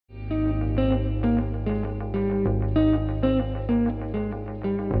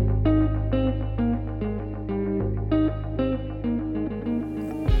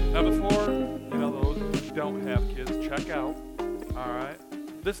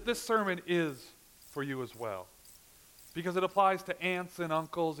This sermon is for you as well, because it applies to aunts and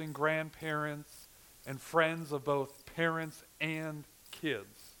uncles and grandparents and friends of both parents and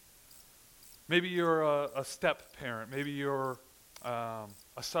kids. Maybe you're a step parent. Maybe you're a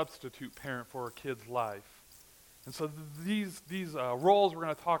substitute parent for a kid's life. And so these roles we're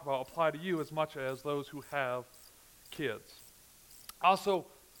going to talk about apply to you as much as those who have kids. Also,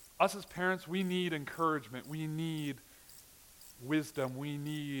 us as parents, we need encouragement. We need wisdom. We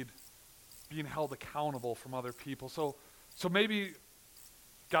need being held accountable from other people. So maybe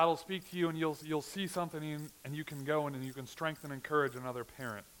God will speak to you and you'll see something and you can go and you can strengthen and encourage another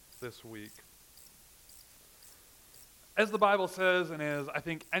parent this week. As the Bible says, and as I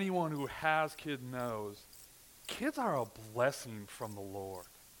think anyone who has kids knows, kids are a blessing from the Lord.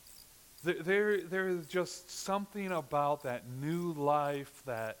 There is just something about that new life,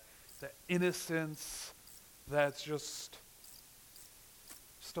 that innocence, that's just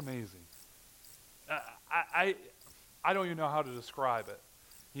amazing. I don't even know how to describe it.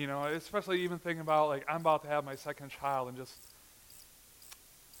 You know, especially even thinking about, like, I'm about to have my second child, and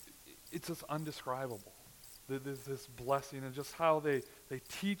it's just undescribable. This blessing, and just how they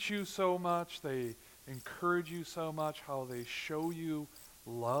teach you so much, they encourage you so much, how they show you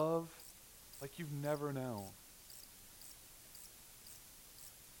love like you've never known.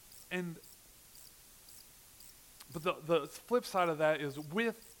 But the flip side of that is,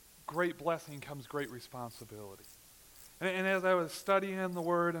 with great blessing comes great responsibility. And as I was studying the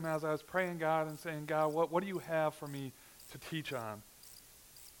Word and as I was praying God and saying, God, what do you have for me to teach on?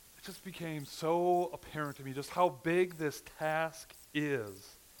 It just became so apparent to me just how big this task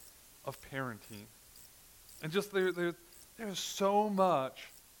is of parenting. And just there's so much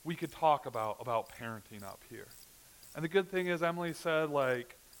we could talk about parenting up here. And the good thing is, Emily said,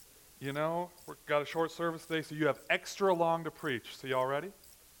 like, you know, we've got a short service today, so you have extra long to preach. So y'all ready?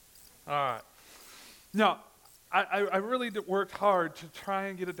 All right. Now, I really worked hard to try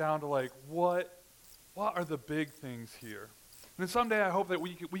and get it down to, like, what are the big things here? And someday I hope that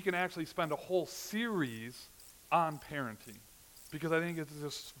we can actually spend a whole series on parenting, because I think it's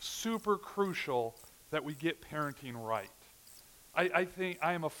just super crucial that we get parenting right. I think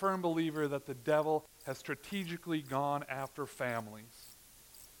I am a firm believer that the devil has strategically gone after families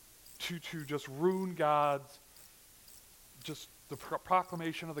to just ruin God's, just the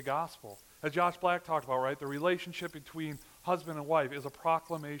proclamation of the gospel. As Josh Black talked about, right, the relationship between husband and wife is a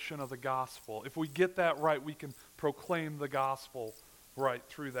proclamation of the gospel. If we get that right, we can proclaim the gospel right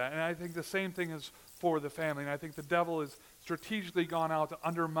through that. And I think the same thing is for the family. And I think the devil has strategically gone out to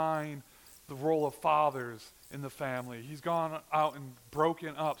undermine the role of fathers in the family. He's gone out and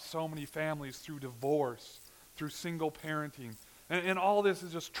broken up so many families through divorce, through single parenting. And all this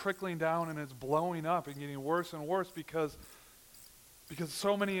is just trickling down, and it's blowing up and getting worse and worse because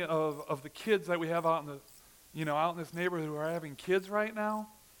so many of the kids that we have out in this neighborhood who are having kids right now,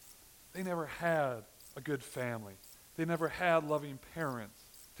 they never had a good family. They never had loving parents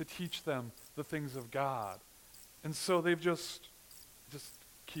to teach them the things of God. And so they've just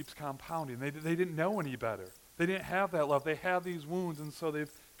keeps compounding. They didn't know any better. They didn't have that love. They had these wounds, and so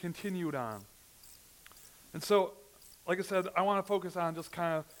they've continued on. And so, like I said, I want to focus on just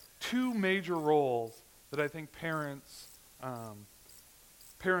kind of two major roles that I think parents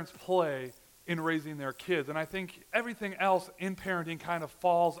play in raising their kids. And I think everything else in parenting kind of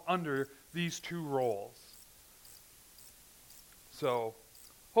falls under these two roles. So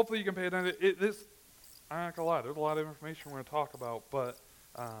hopefully you can pay attention. I'm not going to lie, there's a lot of information we're going to talk about, but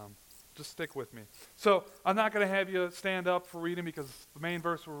just stick with me. So I'm not going to have you stand up for reading, because the main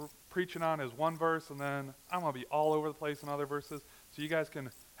verse we're preaching on is one verse, and then I'm going to be all over the place in other verses. So you guys can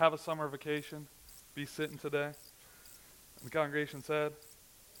have a summer vacation, be sitting today. And the congregation said,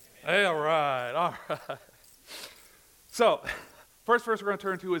 hey, all right. So, first verse we're going to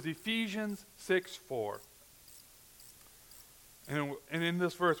turn to is Ephesians 6:4. And in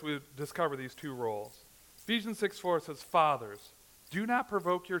this verse we discover these two roles. Ephesians 6:4 says, Fathers, do not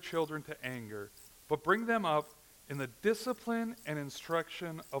provoke your children to anger, but bring them up in the discipline and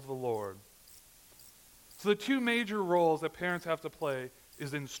instruction of the Lord. So the two major roles that parents have to play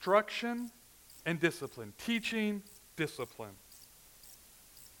is instruction and discipline. Teaching, discipline.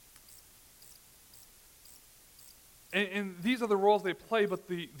 And these are the roles they play, but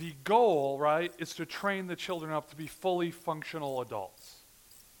the goal, right, is to train the children up to be fully functional adults.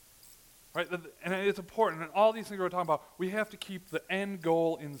 Right? And it's important. And all these things we're talking about, we have to keep the end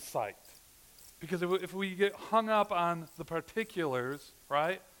goal in sight. Because if we get hung up on the particulars,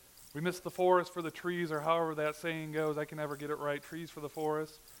 right, we miss the forest for the trees, or however that saying goes. I can never get it right. Trees for the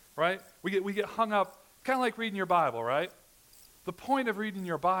forest, right? We get hung up, kind of like reading your Bible, right? The point of reading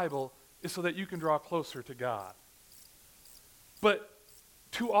your Bible is so that you can draw closer to God. But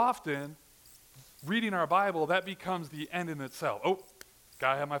too often, reading our Bible, that becomes the end in itself. Oh,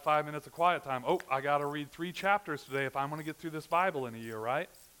 gotta have my 5 minutes of quiet time. Oh, I gotta read 3 chapters today if I'm gonna get through this Bible in a year, right?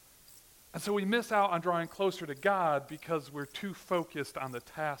 And so we miss out on drawing closer to God because we're too focused on the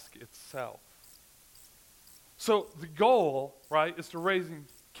task itself. So the goal, right, is to raising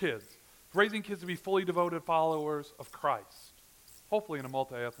kids to be fully devoted followers of Christ, hopefully in a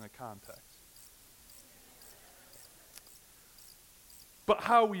multi-ethnic context. But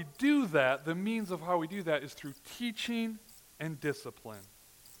how we do that, the means of how we do that is through teaching and discipline.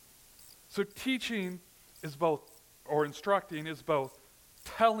 So teaching is both, or instructing is both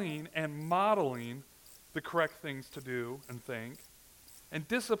telling and modeling the correct things to do and think, and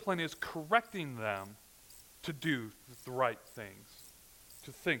discipline is correcting them to do the right things,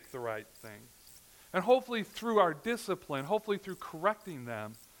 to think the right things. And hopefully through our discipline, hopefully through correcting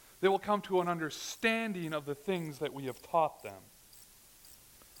them, they will come to an understanding of the things that we have taught them.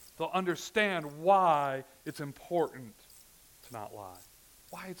 They'll understand why it's important to not lie,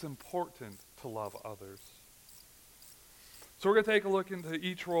 why it's important to love others. So we're going to take a look into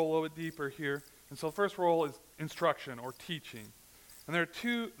each role a little bit deeper here. And so the first role is instruction or teaching. And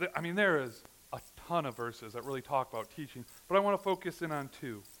there is a ton of verses that really talk about teaching, but I want to focus in on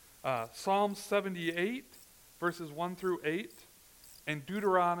 2. Psalm 78, verses 1 through 8, and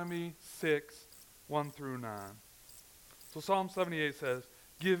Deuteronomy 6, 1 through 9. So Psalm 78 says,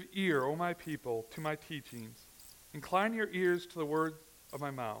 "Give ear, O my people, to my teachings. Incline your ears to the words of my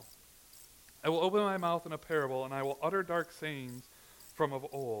mouth. I will open my mouth in a parable, and I will utter dark sayings from of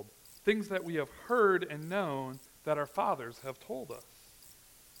old, things that we have heard and known that our fathers have told us.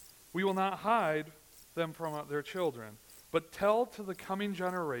 We will not hide them from their children, but tell to the coming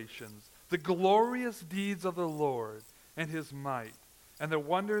generations the glorious deeds of the Lord and his might, and the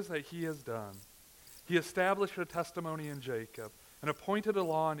wonders that he has done. He established a testimony in Jacob, and appointed a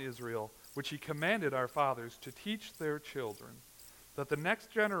law in Israel, which he commanded our fathers to teach their children, that the next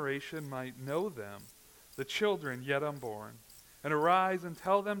generation might know them, the children yet unborn, and arise and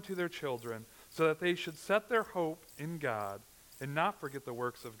tell them to their children, so that they should set their hope in God, and not forget the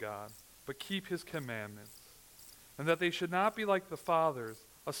works of God, but keep his commandments, and that they should not be like the fathers,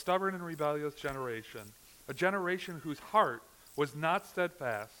 a stubborn and rebellious generation, a generation whose heart was not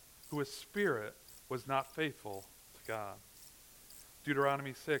steadfast, whose spirit was not faithful to God."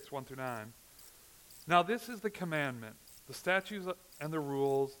 Deuteronomy 6, 1 through 9. "Now this is the commandment, the statutes and the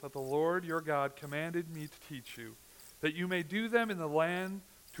rules that the Lord your God commanded me to teach you, that you may do them in the land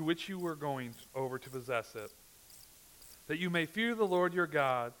to which you were going over to possess it, that you may fear the Lord your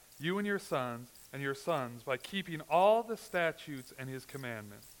God, you and your sons, by keeping all the statutes and his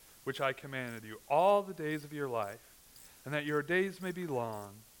commandments, which I commanded you, all the days of your life, and that your days may be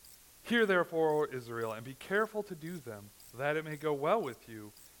long. Hear therefore, O Israel, and be careful to do them, that it may go well with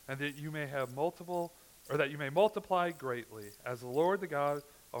you, and that you may multiply greatly, as the Lord the God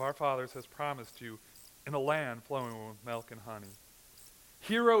of our fathers has promised you, in a land flowing with milk and honey.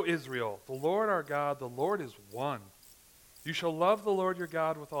 Hear, O Israel, the Lord our God, the Lord is one. You shall love the Lord your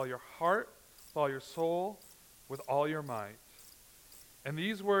God with all your heart, with all your soul, with all your might. And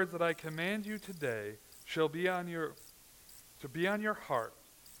these words that I command you today shall be on your heart.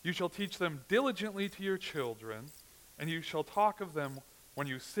 You shall teach them diligently to your children, and you shall talk of them when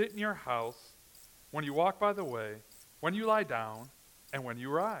you sit in your house, when you walk by the way, when you lie down, and when you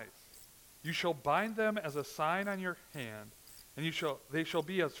rise. You shall bind them as a sign on your hand, and they shall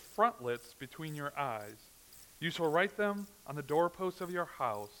be as frontlets between your eyes. You shall write them on the doorposts of your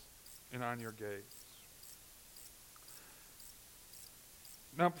house and on your gates."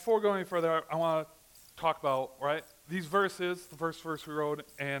 Now, before going further, I want to talk about, right, these verses, the first verse we wrote,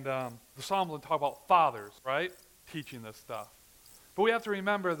 and the Psalms will talk about fathers, right, teaching this stuff. But we have to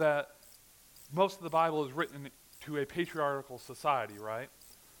remember that most of the Bible is written to a patriarchal society, right,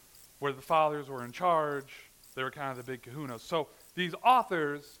 where the fathers were in charge, they were kind of the big kahunas. So these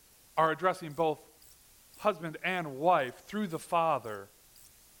authors are addressing both husband and wife through the father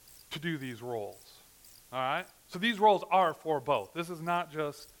to do these roles. All right? So these roles are for both. This is not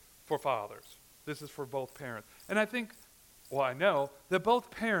just for fathers. This is for both parents. And I know that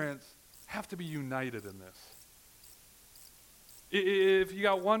both parents have to be united in this. If you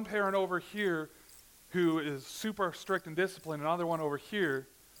got one parent over here who is super strict and disciplined, and another one over here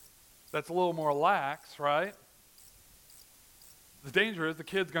that's a little more lax, right? The danger is the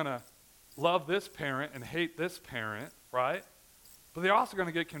kid's going to love this parent and hate this parent, right? But they're also going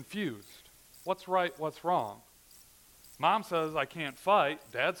to get confused. What's right, what's wrong? Mom says I can't fight.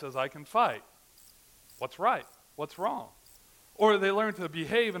 Dad says I can fight. What's right? What's wrong? Or they learn to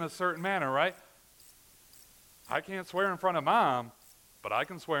behave in a certain manner, right? I can't swear in front of mom, but I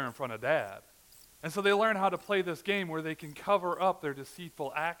can swear in front of dad. And so they learn how to play this game where they can cover up their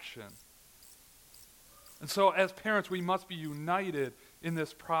deceitful action. And so as parents, we must be united in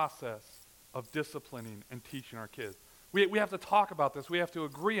this process of disciplining and teaching our kids. We have to talk about this. We have to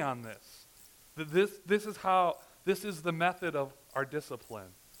agree on this. That this is the method of our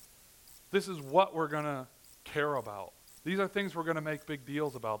discipline. This is what we're going to care about. These are things we're going to make big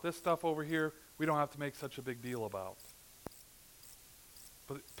deals about. This stuff over here, we don't have to make such a big deal about.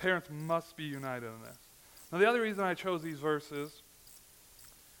 But parents must be united in this. Now, the other reason I chose these verses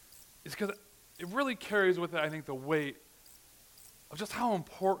is because it really carries with it, I think, the weight of just how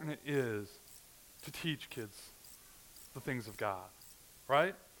important it is to teach kids the things of God,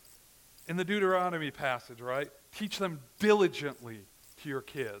 right? In the Deuteronomy passage, right? Teach them diligently to your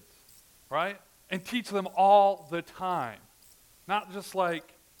kids, right? And teach them all the time. Not just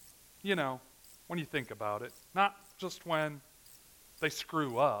like, when you think about it. Not just when they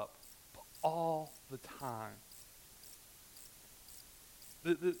screw up, but all the time.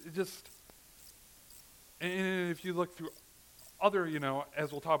 And if you look through other,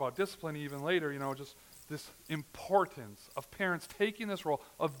 as we'll talk about discipline even later, just this importance of parents taking this role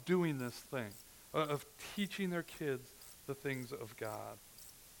of doing this thing, of teaching their kids the things of God.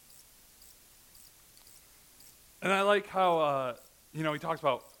 And I like how, he talks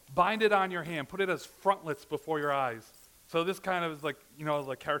about bind it on your hand, put it as frontlets before your eyes. So this kind of is like,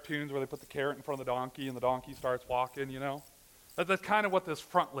 like cartoons where they put the carrot in front of the donkey and the donkey starts walking, That's kind of what this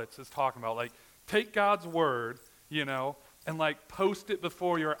frontlets is talking about. Like, take God's word, and like post it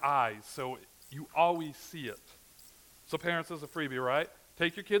before your eyes so you always see it. So parents, this is a freebie, right?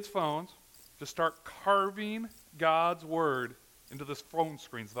 Take your kids' phones, just start carving God's word into this phone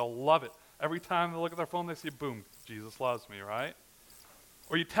screens. They'll love it. Every time they look at their phone, they see, boom, Jesus loves me, right?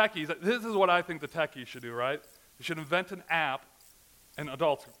 Or you techies, this is what I think the techies should do, right? You should invent an app, and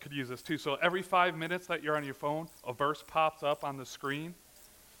adults could use this too. So every 5 minutes that you're on your phone, a verse pops up on the screen.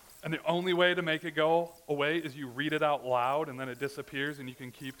 And the only way to make it go away is you read it out loud and then it disappears and you can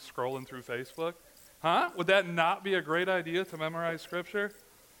keep scrolling through Facebook. Huh? Would that not be a great idea to memorize Scripture?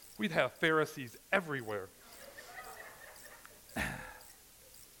 We'd have Pharisees everywhere.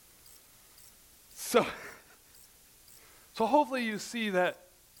 So hopefully you see that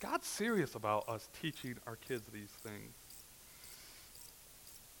God's serious about us teaching our kids these things.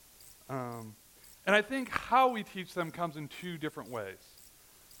 And I think how we teach them comes in two different ways.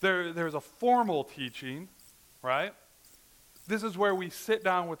 There's a formal teaching, right? This is where we sit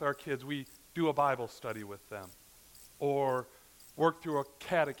down with our kids. We do a Bible study with them or work through a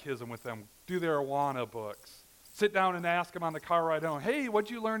catechism with them, do their Awana books, sit down and ask them on the car ride home, hey,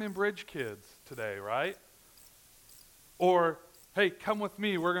 what'd you learn in Bridge Kids today, right? Or, hey, come with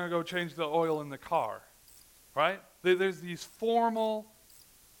me, we're going to go change the oil in the car, right? There's these formal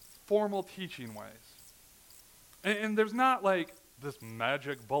teaching ways. And there's not like this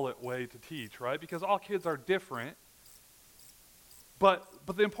magic bullet way to teach, right? Because all kids are different. But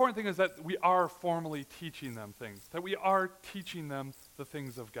the important thing is that we are formally teaching them things, that we are teaching them the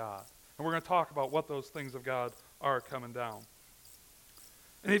things of God. And we're going to talk about what those things of God are coming down.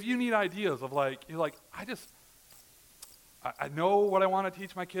 And if you need ideas of I know what I want to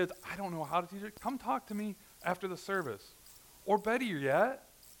teach my kids, I don't know how to teach it, come talk to me after the service. Or better yet,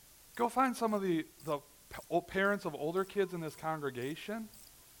 go find some of the parents of older kids in this congregation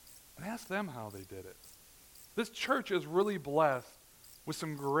and ask them how they did it. This church is really blessed with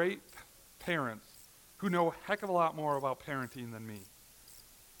some great parents who know a heck of a lot more about parenting than me,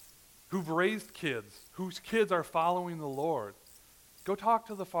 who've raised kids, whose kids are following the Lord. Go talk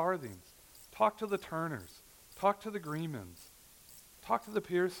to the Farthings, talk to the Turners, talk to the Greenmans, talk to the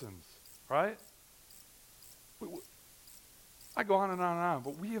Pearsons, right? I go on and on and on,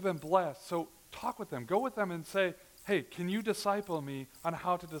 but we have been blessed. So talk with them. Go with them and say, hey, can you disciple me on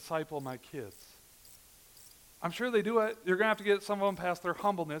how to disciple my kids? I'm sure they do it. You're going to have to get some of them past their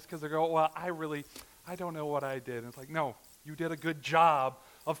humbleness because they go, well, I don't know what I did. And it's like, no, you did a good job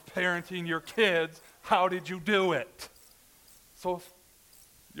of parenting your kids. How did you do it? So if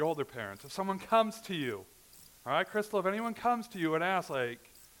your older parents, if someone comes to you, all right, Crystal, if anyone comes to you and asks,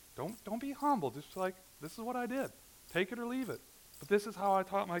 don't be humble. Just this is what I did. Take it or leave it. But this is how I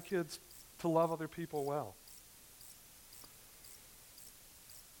taught my kids to love other people well.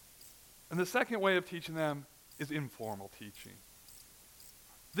 And the second way of teaching them is informal teaching.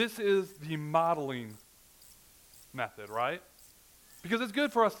 This is the modeling method, right? Because it's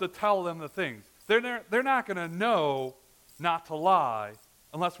good for us to tell them the things. They're not going to know not to lie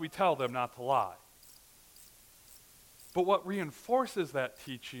unless we tell them not to lie. But what reinforces that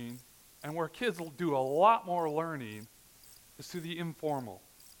teaching, and where kids will do a lot more learning, is through the informal,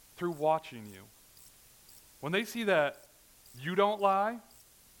 through watching you. When they see that you don't lie,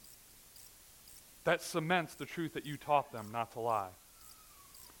 that cements the truth that you taught them not to lie.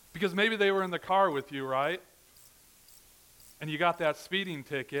 Because maybe they were in the car with you, right? And you got that speeding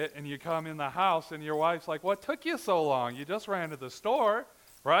ticket, and you come in the house, and your wife's like, what took you so long? You just ran to the store,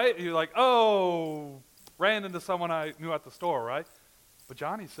 right? And you're like, oh, ran into someone I knew at the store, right? But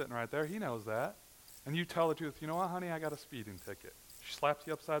Johnny's sitting right there. He knows that. And you tell the truth. You know what, honey? I got a speeding ticket. She slaps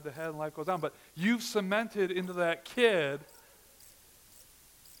you upside the head, and life goes on. But you've cemented into that kid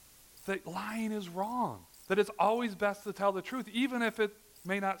that lying is wrong, that it's always best to tell the truth, even if it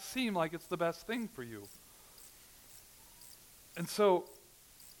may not seem like it's the best thing for you. And so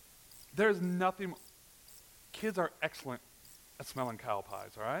there's nothing, kids are excellent at smelling cow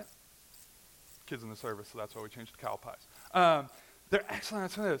pies, all right? Kids in the service, so that's why we changed to cow pies. They're excellent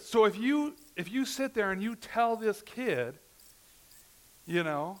at smelling this. So if you sit there and you tell this kid, you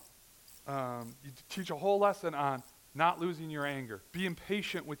teach a whole lesson on not losing your anger, being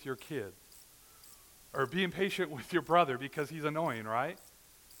patient with your kid, or being patient with your brother because he's annoying, right?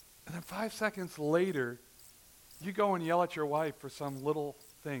 And then 5 seconds later, you go and yell at your wife for some little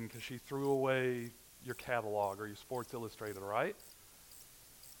thing because she threw away your catalog or your Sports Illustrated, right?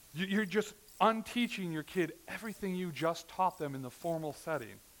 You're just unteaching your kid everything you just taught them in the formal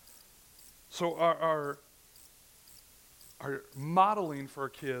setting. So our modeling for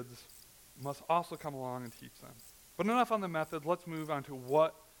kids must also come along and teach them. But enough on the method. Let's move on to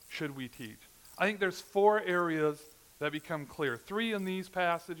what should we teach. I think there's 4 areas that become clear. 3 in these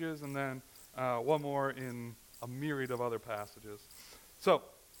passages, and then 1 more in a myriad of other passages. So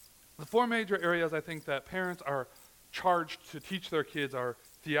the 4 major areas I think that parents are charged to teach their kids are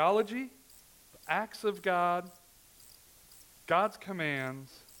theology, the acts of God, God's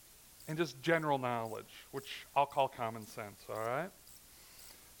commands, and just general knowledge, which I'll call common sense, all right?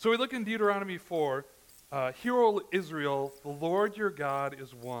 So we look in Deuteronomy 4, Hear, O Israel, the Lord your God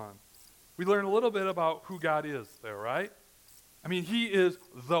is one. We learn a little bit about who God is there, right? I mean, he is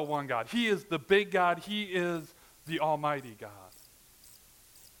the one God. He is the big God. He is the almighty God.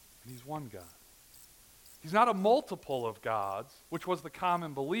 And he's one God. He's not a multiple of gods, which was the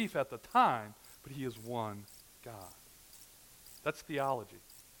common belief at the time, but he is one God. That's theology.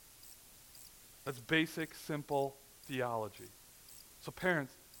 That's basic, simple theology. So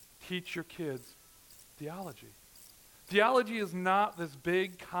parents, teach your kids theology. Theology is not this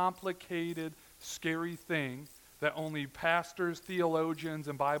big, complicated, scary thing that only pastors, theologians,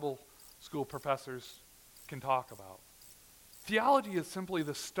 and Bible school professors can talk about. Theology is simply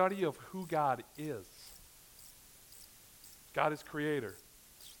the study of who God is. God is creator.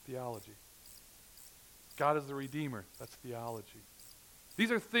 That's theology. God is the redeemer. That's theology.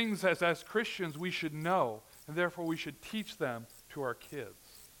 These are things as Christians we should know, and therefore we should teach them to our kids.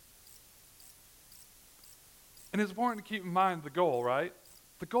 And it's important to keep in mind the goal, right?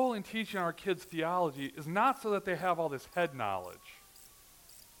 The goal in teaching our kids theology is not so that they have all this head knowledge,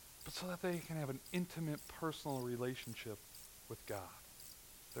 but so that they can have an intimate, personal relationship with God,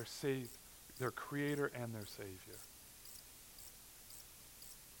 their creator and their Savior.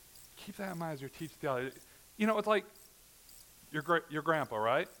 Keep that in mind as you teach theology. You know, it's like your grandpa,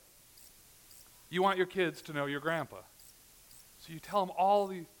 right? You want your kids to know your grandpa. So you tell them all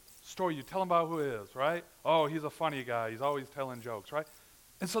the story. You tell them about who he is, right? Oh, he's a funny guy. He's always telling jokes, right?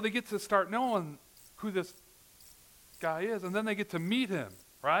 And so they get to start knowing who this guy is, and then they get to meet him,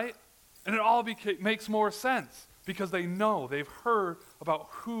 right? And it all makes more sense because they've heard about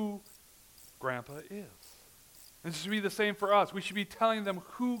who Grandpa is. And it should be the same for us. We should be telling them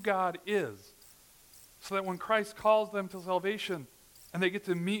who God is so that when Christ calls them to salvation and they get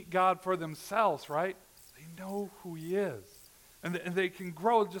to meet God for themselves, right? They know who he is. And they can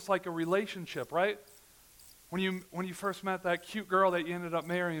grow just like a relationship, right? When you first met that cute girl that you ended up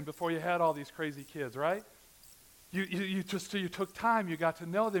marrying before you had all these crazy kids, right? You took time, you got to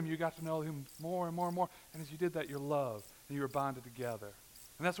know them, you got to know him more and more and more. And as you did that, you loved and you were bonded together.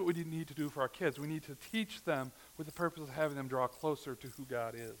 And that's what we need to do for our kids. We need to teach them with the purpose of having them draw closer to who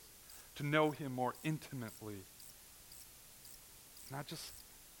God is, to know him more intimately, not just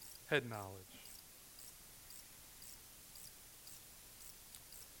head knowledge.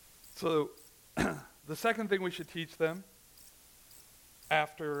 So the second thing we should teach them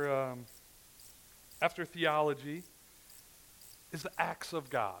after theology is the acts of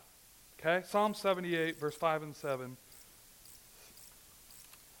God. Okay? Psalm 78, verse 5 and 7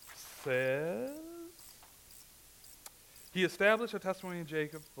 says, He established a testimony in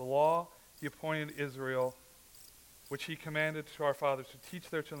Jacob, the law he appointed Israel. which he commanded to our fathers to teach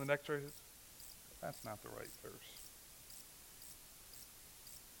their children the next generation. That's not the right verse.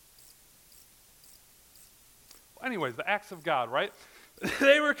 Well, anyways, the acts of God, right?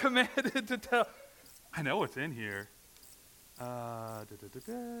 They were commanded to tell. I know it's in here.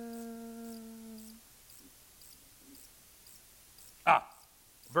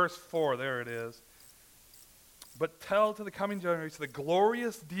 Verse 4, there it is. But tell to the coming generation the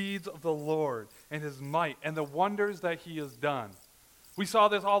glorious deeds of the Lord and his might and the wonders that he has done. We saw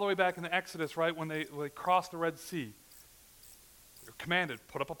this all the way back in the Exodus, right, when they crossed the Red Sea. They're commanded,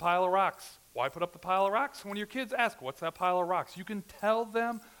 put up a pile of rocks. Why put up the pile of rocks? When your kids ask, what's that pile of rocks? You can tell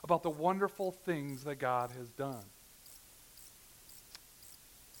them about the wonderful things that God has done.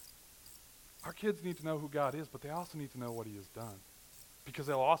 Our kids need to know who God is, but they also need to know what he has done, because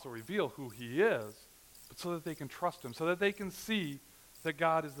they'll also reveal who he is, but so that they can trust him, so that they can see that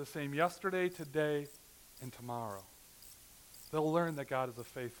God is the same yesterday, today, and tomorrow. They'll learn that God is a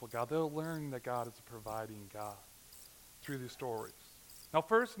faithful God. They'll learn that God is a providing God through these stories. Now,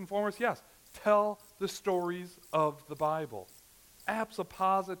 first and foremost, yes, tell the stories of the Bible.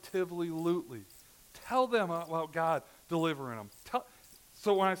 Absolutely. Tell them about God delivering them.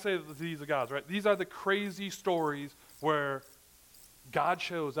 So when I say these are God's, right, these are the crazy stories where God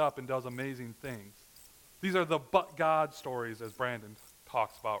shows up and does amazing things. These are the but God stories, as Brandon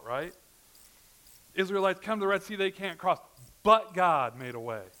talks about, right? Israelites come to the Red Sea, they can't cross, but God made a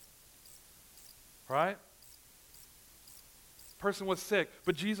way, right? Person was sick,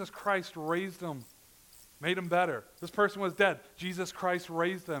 but Jesus Christ raised them, made them better. This person was dead. Jesus Christ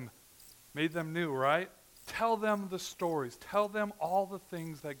raised them, made them new, right? Tell them the stories. Tell them all the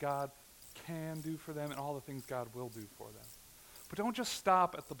things that God can do for them and all the things God will do for them. But don't just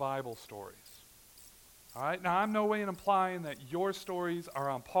stop at the Bible stories. All right? Now, I'm no way implying that your stories are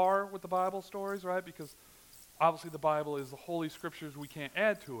on par with the Bible stories, right? Because obviously the Bible is the Holy Scriptures. We can't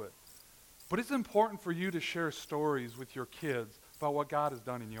add to it. But it's important for you to share stories with your kids about what God has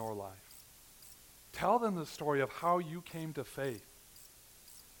done in your life. Tell them the story of how you came to faith.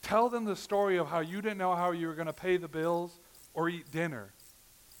 Tell them the story of how you didn't know how you were going to pay the bills or eat dinner,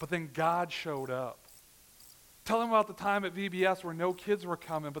 but then God showed up. Tell them about the time at VBS where no kids were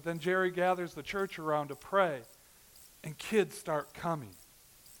coming, but then Jerry gathers the church around to pray, and kids start coming.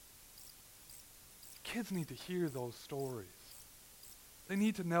 Kids need to hear those stories. They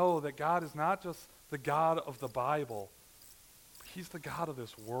need to know that God is not just the God of the Bible, but he's the God of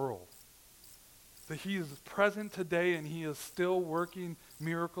this world. That he is present today and he is still working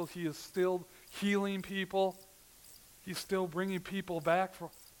miracles. He is still healing people. He's still bringing people back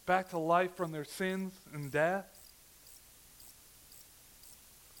to life from their sins and death.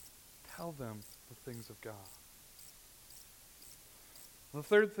 Tell them the things of God. The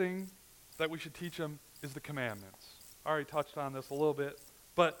third thing that we should teach them is the commandments. I already touched on this a little bit,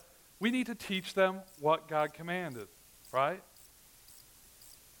 but we need to teach them what God commanded, right?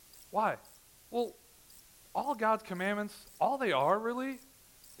 Why? Well, all God's commandments, all they are really,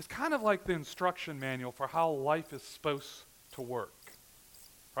 is kind of like the instruction manual for how life is supposed to work,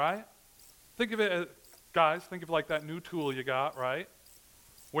 right? Think of it as, guys, think of it like that new tool you got, right?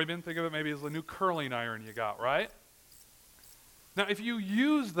 Women, think of it maybe as the new curling iron you got, right? Now, if you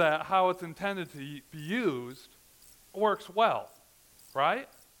use that how it's intended to be used, it works well, right?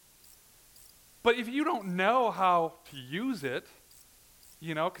 But if you don't know how to use it,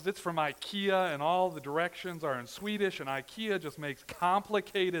 you know, because it's from IKEA and all the directions are in Swedish and IKEA just makes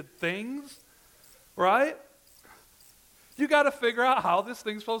complicated things, right? You got to figure out how this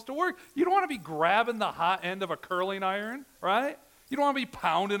thing's supposed to work. You don't want to be grabbing the hot end of a curling iron, right? You don't want to be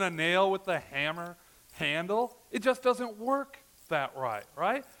pounding a nail with the hammer handle. It just doesn't work that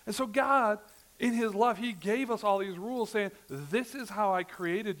right? And so God, in his love, he gave us all these rules saying, this is how I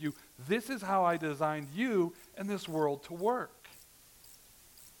created you. This is how I designed you and this world to work.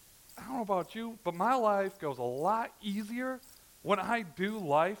 I don't know about you, but my life goes a lot easier when I do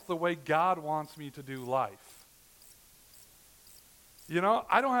life the way God wants me to do life. You know,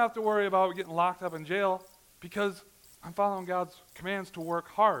 I don't have to worry about getting locked up in jail because I'm following God's commands to work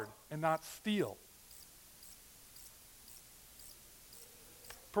hard and not steal.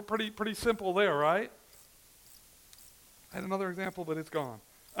 Pretty simple there, right? I had another example, but it's gone.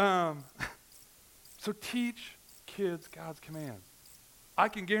 So teach kids God's commands. I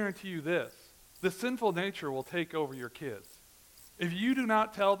can guarantee you this. The sinful nature will take over your kids. If you do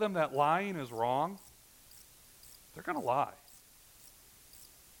not tell them that lying is wrong, they're going to lie.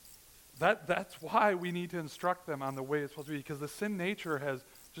 That's why we need to instruct them on the way it's supposed to be, because the sin nature has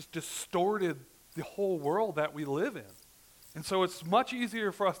just distorted the whole world that we live in. And so it's much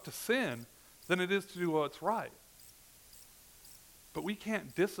easier for us to sin than it is to do what's right. But we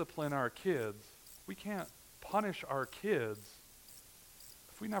can't discipline our kids. We can't punish our kids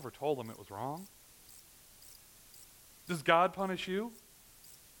if we never told them it was wrong. Does God punish you?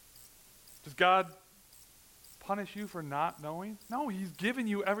 Does God punish you for not knowing? No, he's given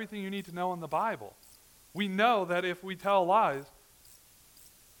you everything you need to know in the Bible. We know that if we tell lies,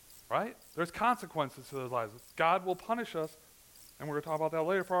 right, there's consequences to those lies. God will punish us, and we're going to talk about that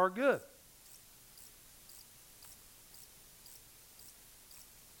later, for our good.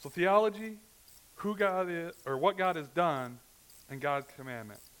 So theology, who God is, or what God has done, and God's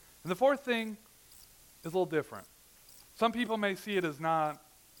commandment. And the fourth thing is a little different. Some people may see it as not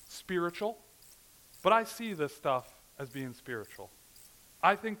spiritual, but I see this stuff as being spiritual.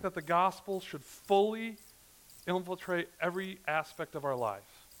 I think that the gospel should fully infiltrate every aspect of our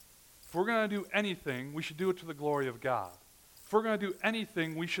life. If we're going to do anything, we should do it to the glory of God. If we're going to do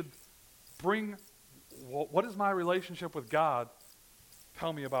anything, we should bring, what is my relationship with God?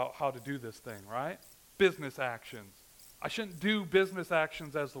 Tell me about how to do this thing, right? Business actions. I shouldn't do business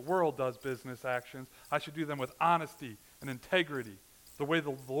actions as the world does business actions. I should do them with honesty and integrity, the way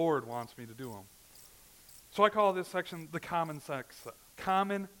the Lord wants me to do them. So I call this section the common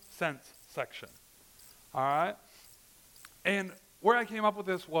sense section. All right? And where I came up with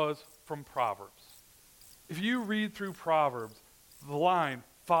this was from Proverbs. If you read through Proverbs, the line,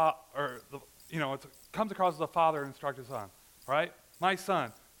 it comes across as a father instruct his son, right? My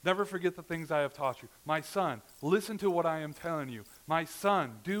son, never forget the things I have taught you. My son, listen to what I am telling you. My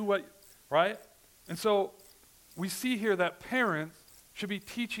son, do what, right? And so we see here that parents should be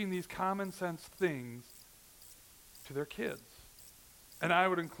teaching these common sense things to their kids. And I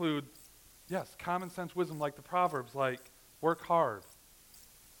would include, yes, common sense wisdom like the Proverbs, like work hard,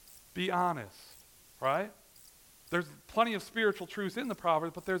 be honest, right? There's plenty of spiritual truths in the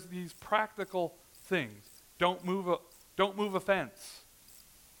Proverbs, but there's these practical things. Don't move a fence.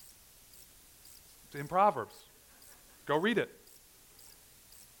 It's in Proverbs. Go read it.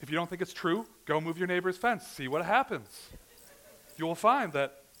 If you don't think it's true, go move your neighbor's fence. See what happens. You will find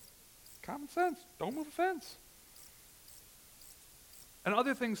that common sense, don't move a fence. And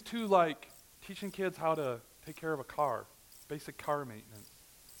other things too, like teaching kids how to take care of a car, basic car maintenance,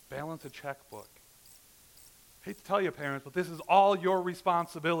 balance a checkbook. Hate to tell you, parents, but this is all your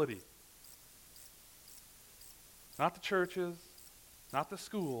responsibility. Not the churches, not the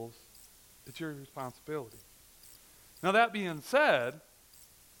schools. It's your responsibility. Now that being said,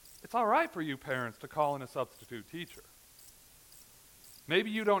 it's all right for you parents to call in a substitute teacher. Maybe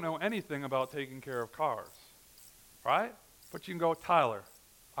you don't know anything about taking care of cars, right? But you can go, Tyler,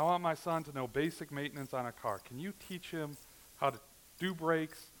 I want my son to know basic maintenance on a car. Can you teach him how to do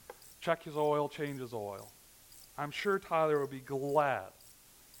brakes, check his oil, change his oil? I'm sure Tyler will be glad,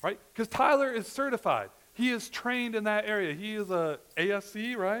 right? Because Tyler is certified. He is trained in that area. He is a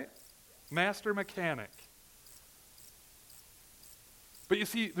ASC, right? Master mechanic. But you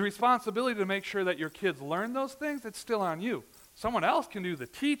see, the responsibility to make sure that your kids learn those things, it's still on you. Someone else can do the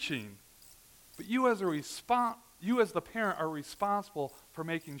teaching, but you as the parent are responsible for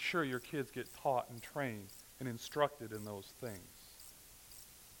making sure your kids get taught and trained and instructed in those things.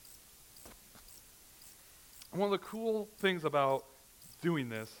 And one of the cool things about doing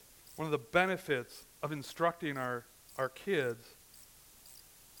this, one of the benefits of instructing our kids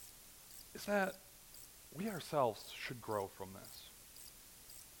is that we ourselves should grow from this.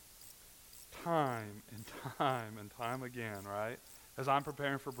 Time and time and time again, right? As I'm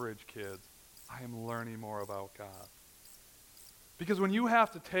preparing for Bridge Kids, I am learning more about God. Because when you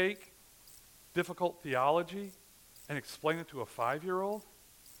have to take difficult theology and explain it to a 5-year-old,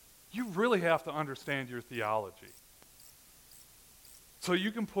 you really have to understand your theology. So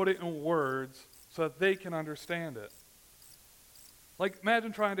you can put it in words so that they can understand it. Like,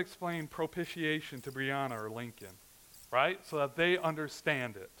 imagine trying to explain propitiation to Brianna or Lincoln, right? So that they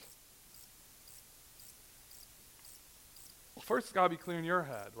understand it. Well, first it's got to be clear in your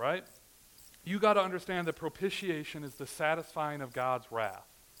head, right? You got to understand that propitiation is the satisfying of God's wrath.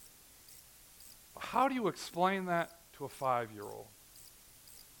 But how do you explain that to a 5-year-old?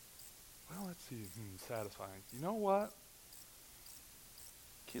 Well, let's see, satisfying. You know what?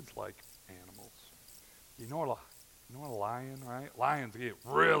 Kids like animals. You know what a lion, right? Lions get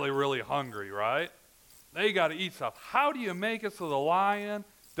really, really hungry, right? They got to eat stuff. How do you make it so the lion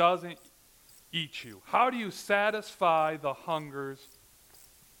doesn't eat you? How do you satisfy the hungry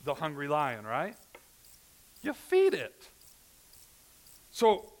lion, right? You feed it.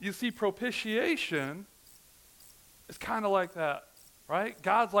 So you see, propitiation is kind of like that, right?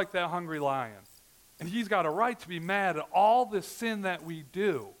 God's like that hungry lion. And he's got a right to be mad at all the sin that we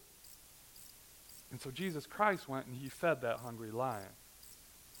do. And so Jesus Christ went and he fed that hungry lion.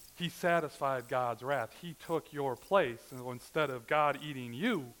 He satisfied God's wrath. He took your place. And instead of God eating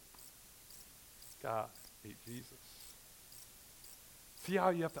you, God ate Jesus. See how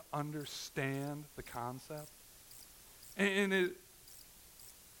you have to understand the concept? And it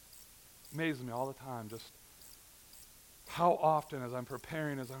amazes me all the time just how often as I'm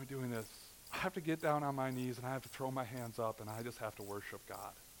preparing, as I'm doing this, I have to get down on my knees and I have to throw my hands up and I just have to worship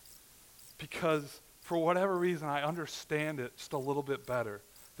God. Because for whatever reason, I understand it just a little bit better,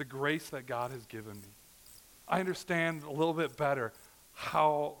 the grace that God has given me. I understand a little bit better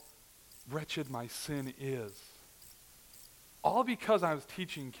how wretched my sin is. All because I was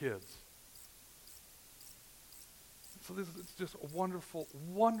teaching kids. So this is just a wonderful,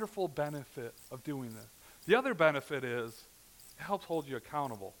 wonderful benefit of doing this. The other benefit is it helps hold you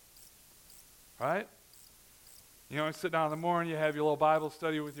accountable. Right? You know, you sit down in the morning, you have your little Bible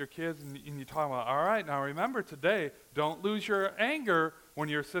study with your kids, and you talk about, all right, now remember today, don't lose your anger when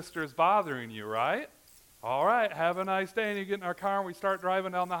your sister is bothering you, right? All right, have a nice day. And you get in our car and we start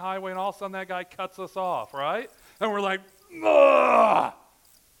driving down the highway, and all of a sudden that guy cuts us off, right? And we're like, ugh!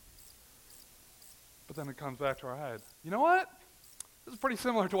 But then it comes back to our head. You know what? This is pretty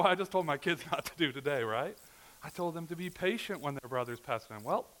similar to what I just told my kids not to do today, right? I told them to be patient when their brother's passing them.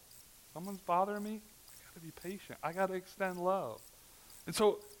 Well, someone's bothering me. I got to be patient. I got to extend love. And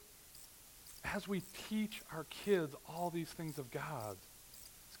so, as we teach our kids all these things of God,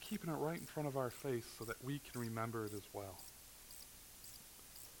 it's keeping it right in front of our face so that we can remember it as well.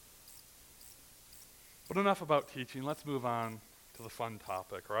 But enough about teaching. Let's move on to the fun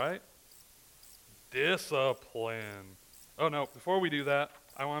topic, right? Discipline. Oh no, before we do that,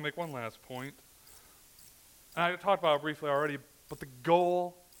 I want to make one last point. And I talked about it briefly already, but the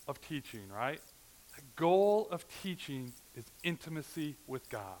goal of teaching, right? The goal of teaching is intimacy with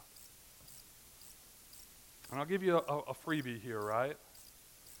God. And I'll give you a freebie here, right?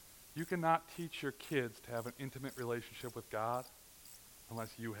 You cannot teach your kids to have an intimate relationship with God unless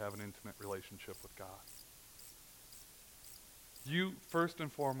you have an intimate relationship with God. You, first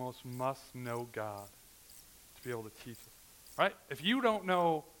and foremost, must know God to be able to teach it. Right? If you don't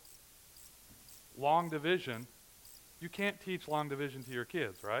know long division, you can't teach long division to your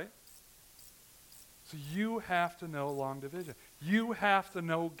kids, right? So you have to know long division. You have to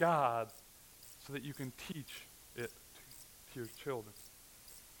know God so that you can teach it to your children.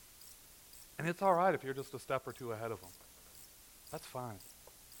 And it's all right if you're just a step or two ahead of them. That's fine.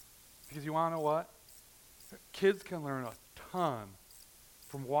 Because you want to know what? Kids can learn a ton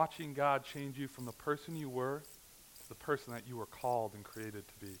from watching God change you from the person you were to the person that you were called and created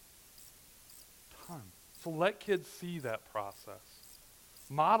to be. Ton. So let kids see that process.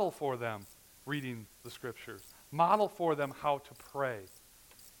 Model for them reading the scriptures. Model for them how to pray.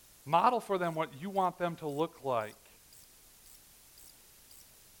 Model for them what you want them to look like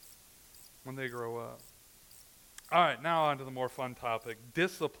when they grow up. All right, now on to the more fun topic,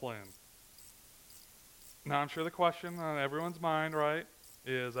 discipline. Now, I'm sure the question on everyone's mind, right,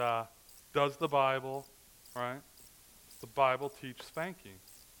 is does the Bible, right, does the Bible teach spanking?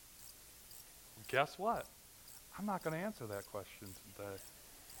 Guess what? I'm not going to answer that question today.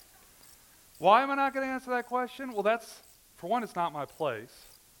 Why am I not going to answer that question? Well, that's, for one, it's not my place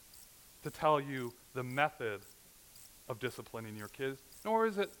to tell you the method of disciplining your kids, nor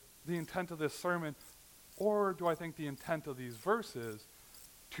is it the intent of this sermon, or do I think the intent of these verses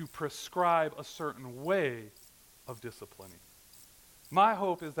to prescribe a certain way of disciplining. My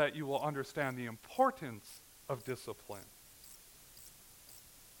hope is that you will understand the importance of discipline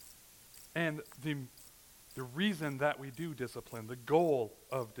and the reason that we do discipline, the goal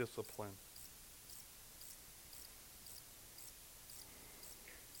of discipline.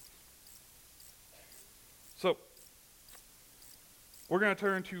 So, we're going to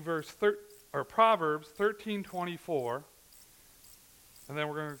turn to Proverbs 13:24. And then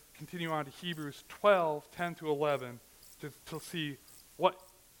we're going to continue on to Hebrews 12:10 to 11 to see what,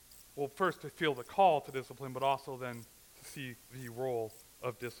 well, first to feel the call to discipline, but also then to see the role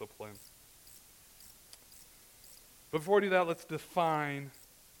of discipline. Before we do that, let's define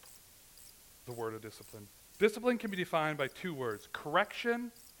the word of discipline. Discipline can be defined by two words,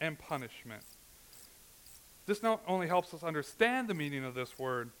 correction and punishment. This not only helps us understand the meaning of this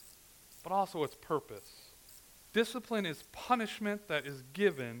word, but also its purpose. Discipline is punishment that is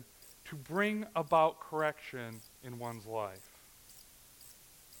given to bring about correction in one's life.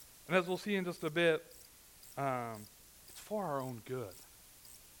 And as we'll see in just a bit, it's for our own good.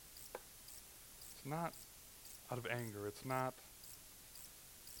 It's not out of anger. It's not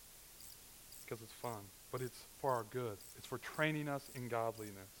because it's fun, but it's for our good. It's for training us in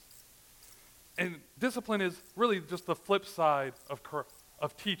godliness. And discipline is really just the flip side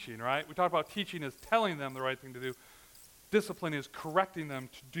of teaching, right? We talk about teaching as telling them the right thing to do. Discipline is correcting them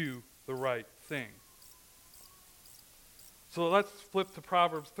to do the right thing. So let's flip to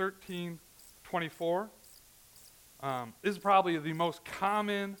Proverbs 13:24. This is probably the most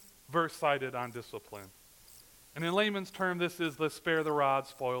common verse cited on discipline. And in layman's term, this is the spare the rod,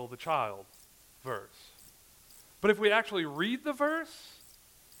 spoil the child verse. But if we actually read the verse,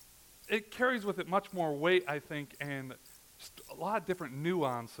 it carries with it much more weight, I think, and just a lot of different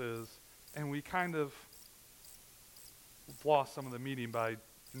nuances, and we kind of lost some of the meaning by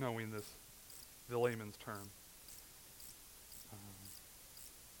knowing this, the layman's term.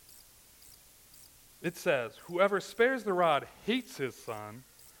 It says, whoever spares the rod hates his son,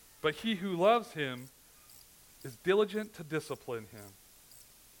 but he who loves him is diligent to discipline him.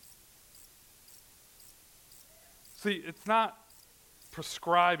 See, it's not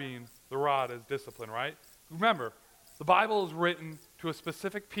prescribing the rod as discipline, right? Remember, the Bible is written to a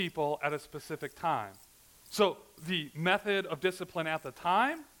specific people at a specific time. So the method of discipline at the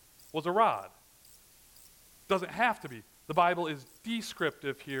time was a rod. Doesn't have to be. The Bible is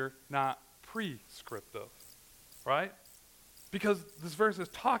descriptive here, not prescriptive, right? Because this verse is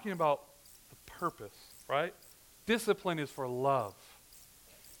talking about the purpose, right? Discipline is for love.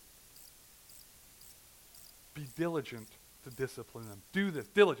 Be diligent to discipline them. Do this,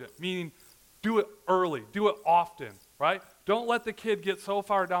 diligent, meaning do it early, do it often, right? Don't let the kid get so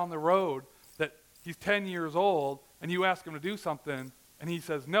far down the road that he's 10 years old and you ask him to do something and he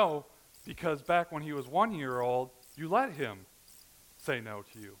says no, because back when he was 1 year old, you let him say no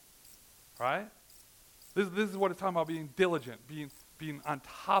to you, right? This is what it's talking about, being diligent, being on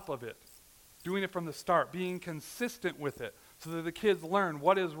top of it, doing it from the start, being consistent with it so that the kids learn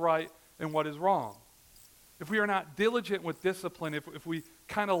what is right and what is wrong. If we are not diligent with discipline, if we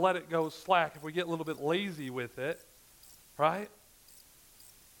kind of let it go slack, if we get a little bit lazy with it, right,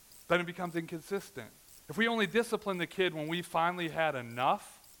 then it becomes inconsistent. If we only discipline the kid when we finally had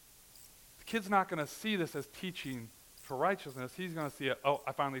enough, the kid's not going to see this as teaching for righteousness. He's going to see it, oh,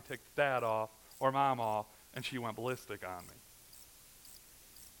 I finally ticked dad off or mom off, and she went ballistic on me.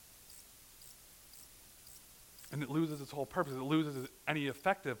 And it loses its whole purpose. It loses any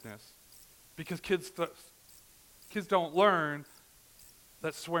effectiveness because kids don't learn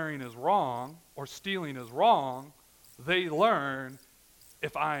that swearing is wrong or stealing is wrong. They learn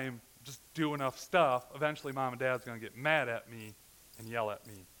if I'm just do enough stuff, eventually mom and dad's going to get mad at me and yell at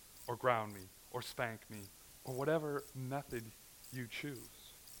me or ground me or spank me or whatever method you choose.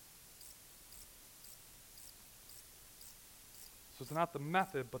 So it's not the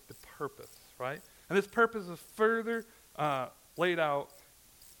method but the purpose, right? And this purpose is further laid out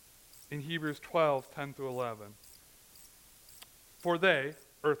in Hebrews 12:10 through 11. For they,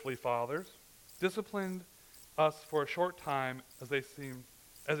 earthly fathers, disciplined us for a short time as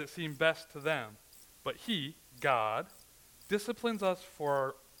it seemed best to them. But he, God, disciplines us for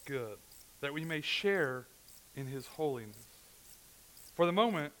our good, that we may share in his holiness. For the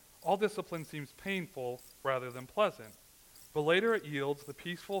moment, all discipline seems painful rather than pleasant, but later it yields the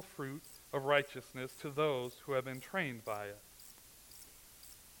peaceful fruit of righteousness to those who have been trained by it.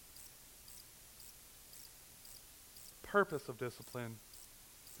 Purpose of discipline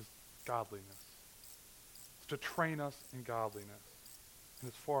is godliness. It's to train us in godliness. And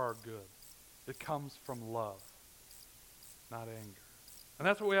it's for our good. It comes from love, not anger. And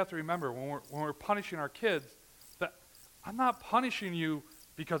that's what we have to remember when we're punishing our kids, that I'm not punishing you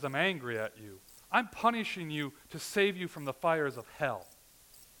because I'm angry at you. I'm punishing you to save you from the fires of hell.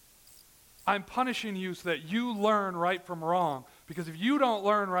 I'm punishing you so that you learn right from wrong. Because if you don't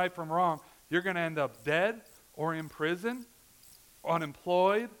learn right from wrong, you're going to end up dead or in prison,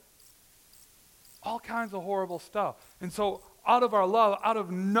 unemployed, all kinds of horrible stuff. And so out of our love, out of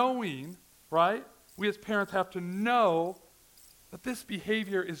knowing, right, we as parents have to know that this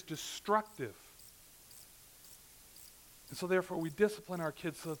behavior is destructive. And so therefore we discipline our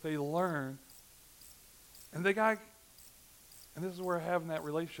kids so that they learn. And and this is where we're having that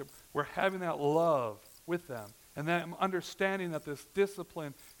relationship. We're having that love with them. And then understanding that this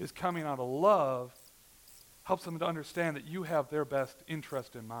discipline is coming out of love helps them to understand that you have their best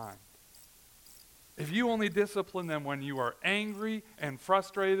interest in mind. If you only discipline them when you are angry and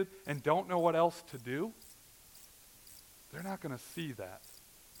frustrated and don't know what else to do, they're not going to see that.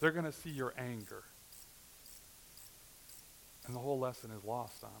 They're going to see your anger. And the whole lesson is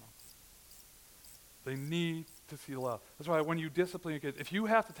lost on them. They need to see love. That's why when you discipline your kids, if you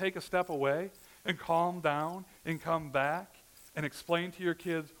have to take a step away and calm down and come back and explain to your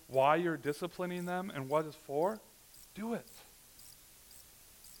kids why you're disciplining them and what it's for, do it.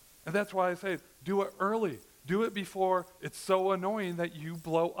 And that's why I say, do it early. Do it before it's so annoying that you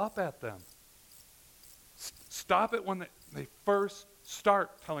blow up at them. Stop it when they first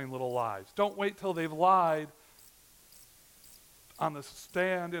start telling little lies. Don't wait till they've lied on the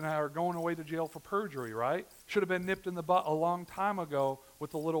stand and are going away to jail for perjury, right? Should have been nipped in the butt a long time ago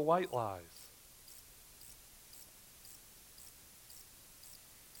with the little white lies.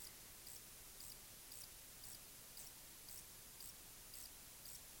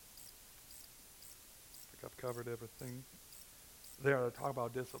 I think I've covered everything there to talk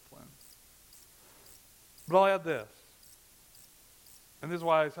about discipline. But I'll add this. And this is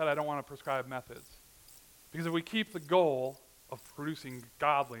why I said I don't want to prescribe methods. Because if we keep the goal of producing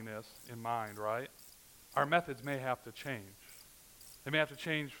godliness in mind, right, our methods may have to change. They may have to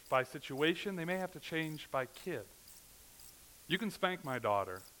change by situation. They may have to change by kid. You can spank my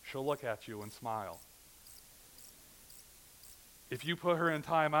daughter. She'll look at you and smile. If you put her in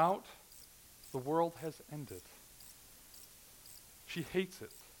timeout, the world has ended. She hates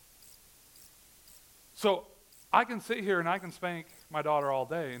it. So I can sit here and I can spank my daughter all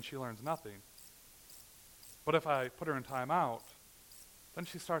day and she learns nothing. But if I put her in timeout, then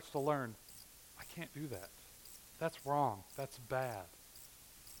she starts to learn, I can't do that. That's wrong. That's bad.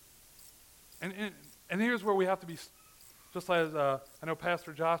 And here's where we have to be, just as I know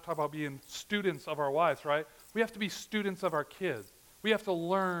Pastor Josh talked about being students of our wives, right? We have to be students of our kids. We have to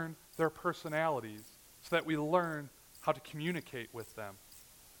learn their personalities so that we learn how to communicate with them.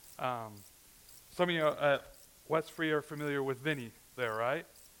 Some of you at West Free are familiar with Vinny there, right?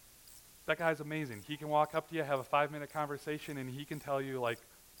 That guy's amazing. He can walk up to you, have a 5-minute conversation, and he can tell you like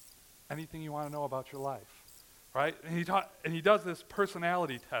anything you want to know about your life, right? And he does this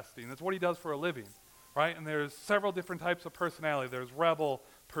personality testing. That's what he does for a living, right? And there's several different types of personality. There's rebel,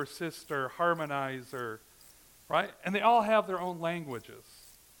 persister, harmonizer, right? And they all have their own languages.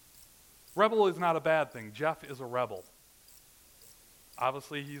 Rebel is not a bad thing. Jeff is a rebel.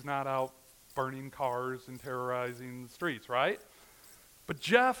 Obviously, he's not out burning cars and terrorizing the streets, right? But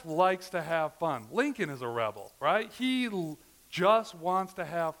Jeff likes to have fun. Lincoln is a rebel, right? He just wants to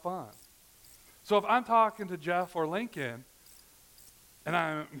have fun. So if I'm talking to Jeff or Lincoln, and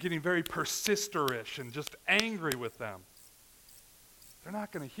I'm getting very persisterish and just angry with them, they're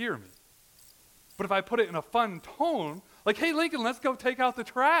not going to hear me. But if I put it in a fun tone, like, hey, Lincoln, let's go take out the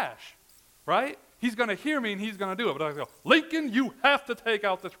trash, right? He's going to hear me and he's going to do it. But I go, Lincoln, you have to take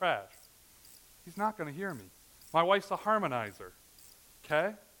out the trash. He's not going to hear me. My wife's a harmonizer,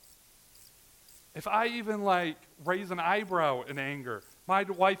 okay? If I even raise an eyebrow in anger, my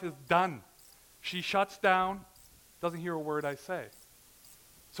wife is done. She shuts down, doesn't hear a word I say.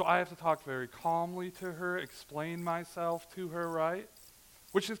 So I have to talk very calmly to her, explain myself to her, right?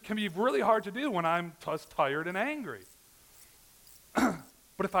 Which can be really hard to do when I'm just tired and angry.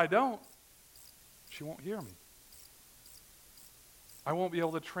 But if I don't, she won't hear me. I won't be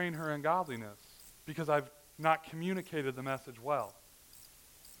able to train her in godliness because I've not communicated the message well.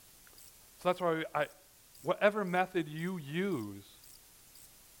 So that's why whatever method you use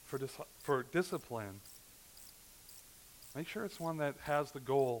for discipline, make sure it's one that has the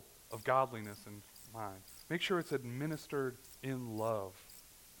goal of godliness in mind. Make sure it's administered in love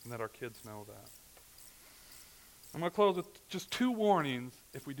and that our kids know that. I'm going to close with just 2 warnings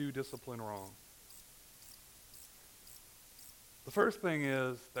if we do discipline wrong. The first thing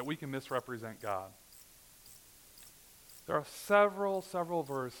is that we can misrepresent God. There are several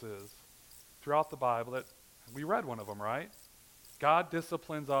verses throughout the Bible that we read one of them, right? God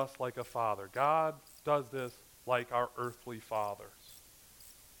disciplines us like a father. God does this like our earthly fathers.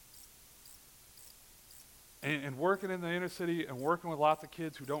 And working in the inner city and working with lots of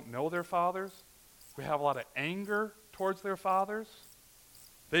kids who don't know their fathers, we have a lot of anger towards their fathers.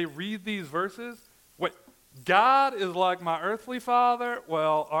 They read these verses. Wait, God is like my earthly father?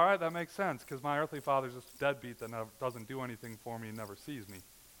 Well, all right, that makes sense because my earthly father is just a deadbeat that doesn't do anything for me and never sees me.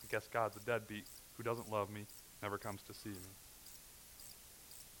 I guess God's a deadbeat who doesn't love me, never comes to see me.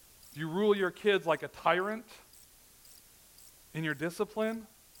 If you rule your kids like a tyrant in your discipline,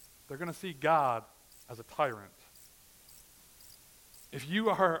 they're going to see God as a tyrant. If you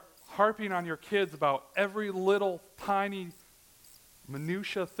are harping on your kids about every little tiny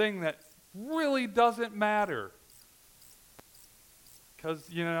minutia thing that really doesn't matter, because,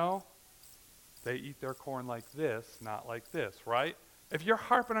 they eat their corn like this, not like this, right? If you're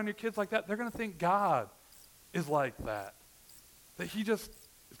harping on your kids like that, they're going to think God is like that. That he just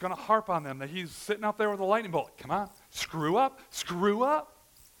is going to harp on them, that he's sitting out there with a lightning bolt. Come on, screw up.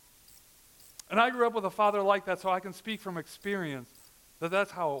 And I grew up with a father like that, so I can speak from experience that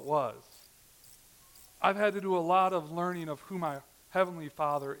that's how it was. I've had to do a lot of learning of who my Heavenly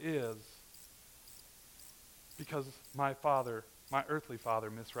Father is because my earthly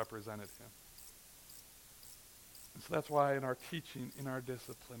father misrepresented him. And so that's why in our teaching, in our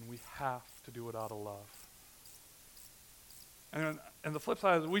discipline, we have to do it out of love. And the flip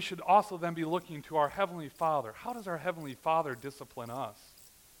side is we should also then be looking to our Heavenly Father. How does our Heavenly Father discipline us?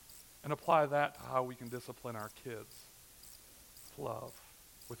 And apply that to how we can discipline our kids. With love,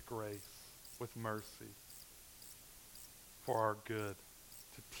 with grace, with mercy, for our good,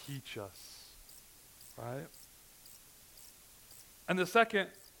 to teach us, right? And the second,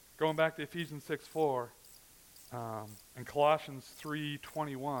 going back to Ephesians 6:4, and Colossians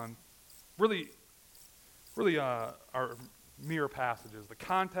 3:21, really are mirror passages. The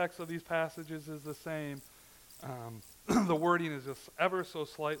context of these passages is the same. The wording is just ever so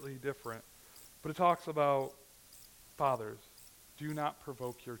slightly different. But it talks about, fathers, do not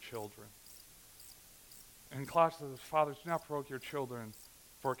provoke your children. And Colossians says, fathers, do not provoke your children,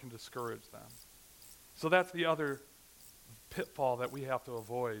 for it can discourage them. So that's the other pitfall that we have to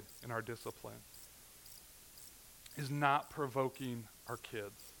avoid in our discipline, is not provoking our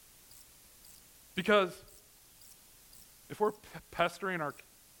kids. Because if we're pestering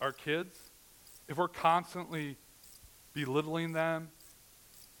our kids, if we're constantly belittling them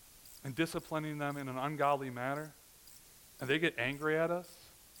and disciplining them in an ungodly manner, and they get angry at us,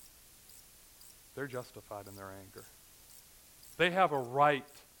 they're justified in their anger. They have a right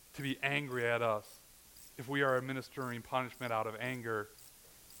to be angry at us if we are administering punishment out of anger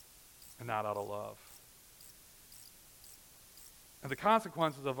and not out of love. And the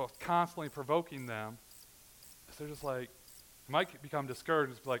consequences of us constantly provoking them is they're just like, they might become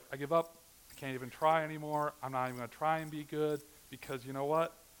discouraged. It's like, I give up. I can't even try anymore. I'm not even going to try and be good because you know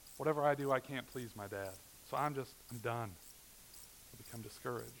what? Whatever I do, I can't please my dad. So I'm done. They become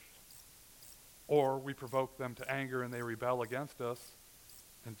discouraged. Or we provoke them to anger and they rebel against us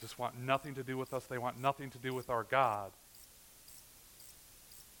and just want nothing to do with us. They want nothing to do with our God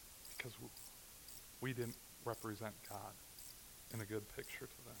because we didn't represent God in a good picture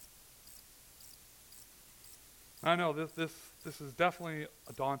to them. I know this is definitely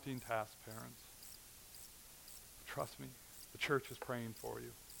a daunting task, parents. Trust me, the church is praying for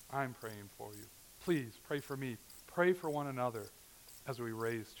you. I'm praying for you. Please pray for me. Pray for one another as we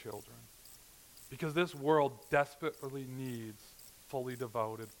raise children. Because this world desperately needs fully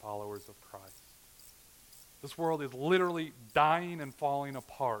devoted followers of Christ. This world is literally dying and falling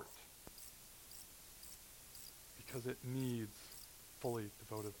apart because it needs fully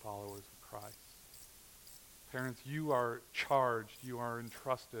devoted followers of Christ. Parents, you are charged, you are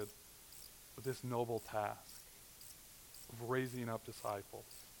entrusted with this noble task of raising up disciples,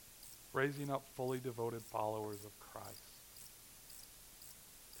 raising up fully devoted followers of Christ.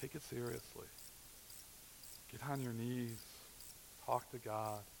 Take it seriously. Get on your knees. Talk to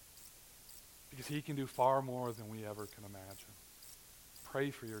God. Because He can do far more than we ever can imagine.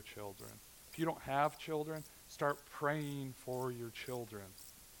 Pray for your children. If you don't have children, start praying for your children.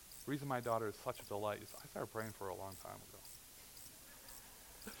 The reason my daughter is such a delight is I started praying for her a long time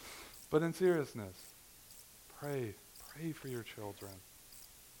ago. But in seriousness, pray for your children.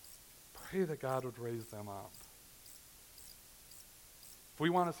 Pray that God would raise them up. If we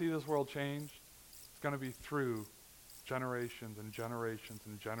want to see this world change, it's going to be through generations and generations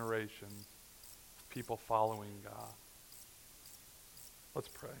and generations of people following God. Let's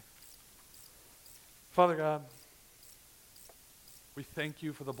pray. Father God, we thank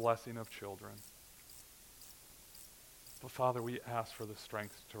you for the blessing of children. But Father, we ask for the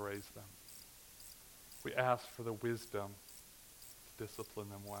strength to raise them. We ask for the wisdom to discipline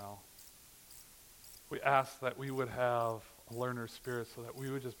them well. We ask that we would have a learner spirit so that we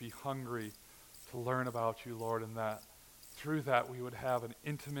would just be hungry to learn about you, Lord, and that through that we would have an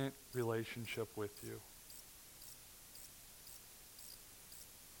intimate relationship with you.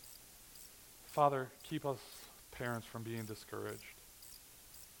 Father, keep us parents from being discouraged.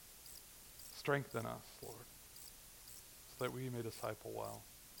 Strengthen us, Lord, so that we may disciple well.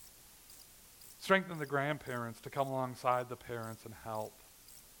 Strengthen the grandparents to come alongside the parents and help.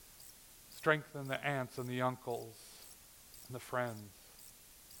 Strengthen the aunts and the uncles and the friends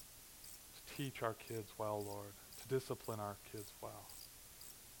to teach our kids well, Lord, to discipline our kids well.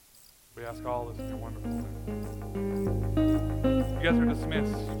 We ask all this in your wonderful name. You guys are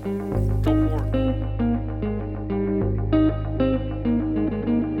dismissed. Go